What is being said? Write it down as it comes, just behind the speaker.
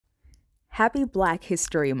Happy Black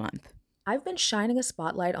History Month. I've been shining a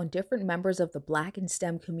spotlight on different members of the Black and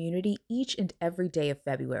STEM community each and every day of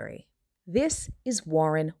February. This is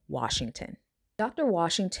Warren Washington. Dr.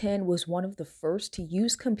 Washington was one of the first to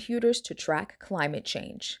use computers to track climate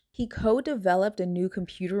change. He co-developed a new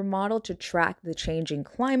computer model to track the changing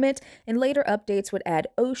climate, and later updates would add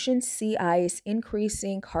ocean, sea ice,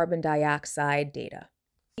 increasing carbon dioxide data.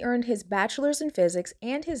 He earned his bachelor's in physics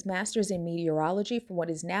and his master's in meteorology from what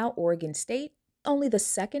is now Oregon State, only the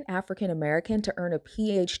second African American to earn a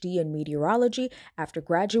PhD in meteorology after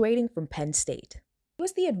graduating from Penn State. He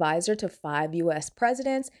was the advisor to 5 U.S.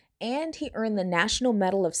 presidents, and he earned the National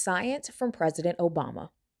Medal of Science from President Obama.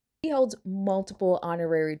 He holds multiple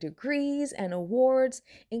honorary degrees and awards,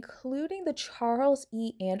 including the Charles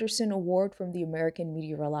E. Anderson Award from the American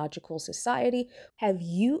Meteorological Society. Have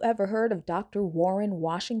you ever heard of Dr. Warren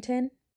Washington?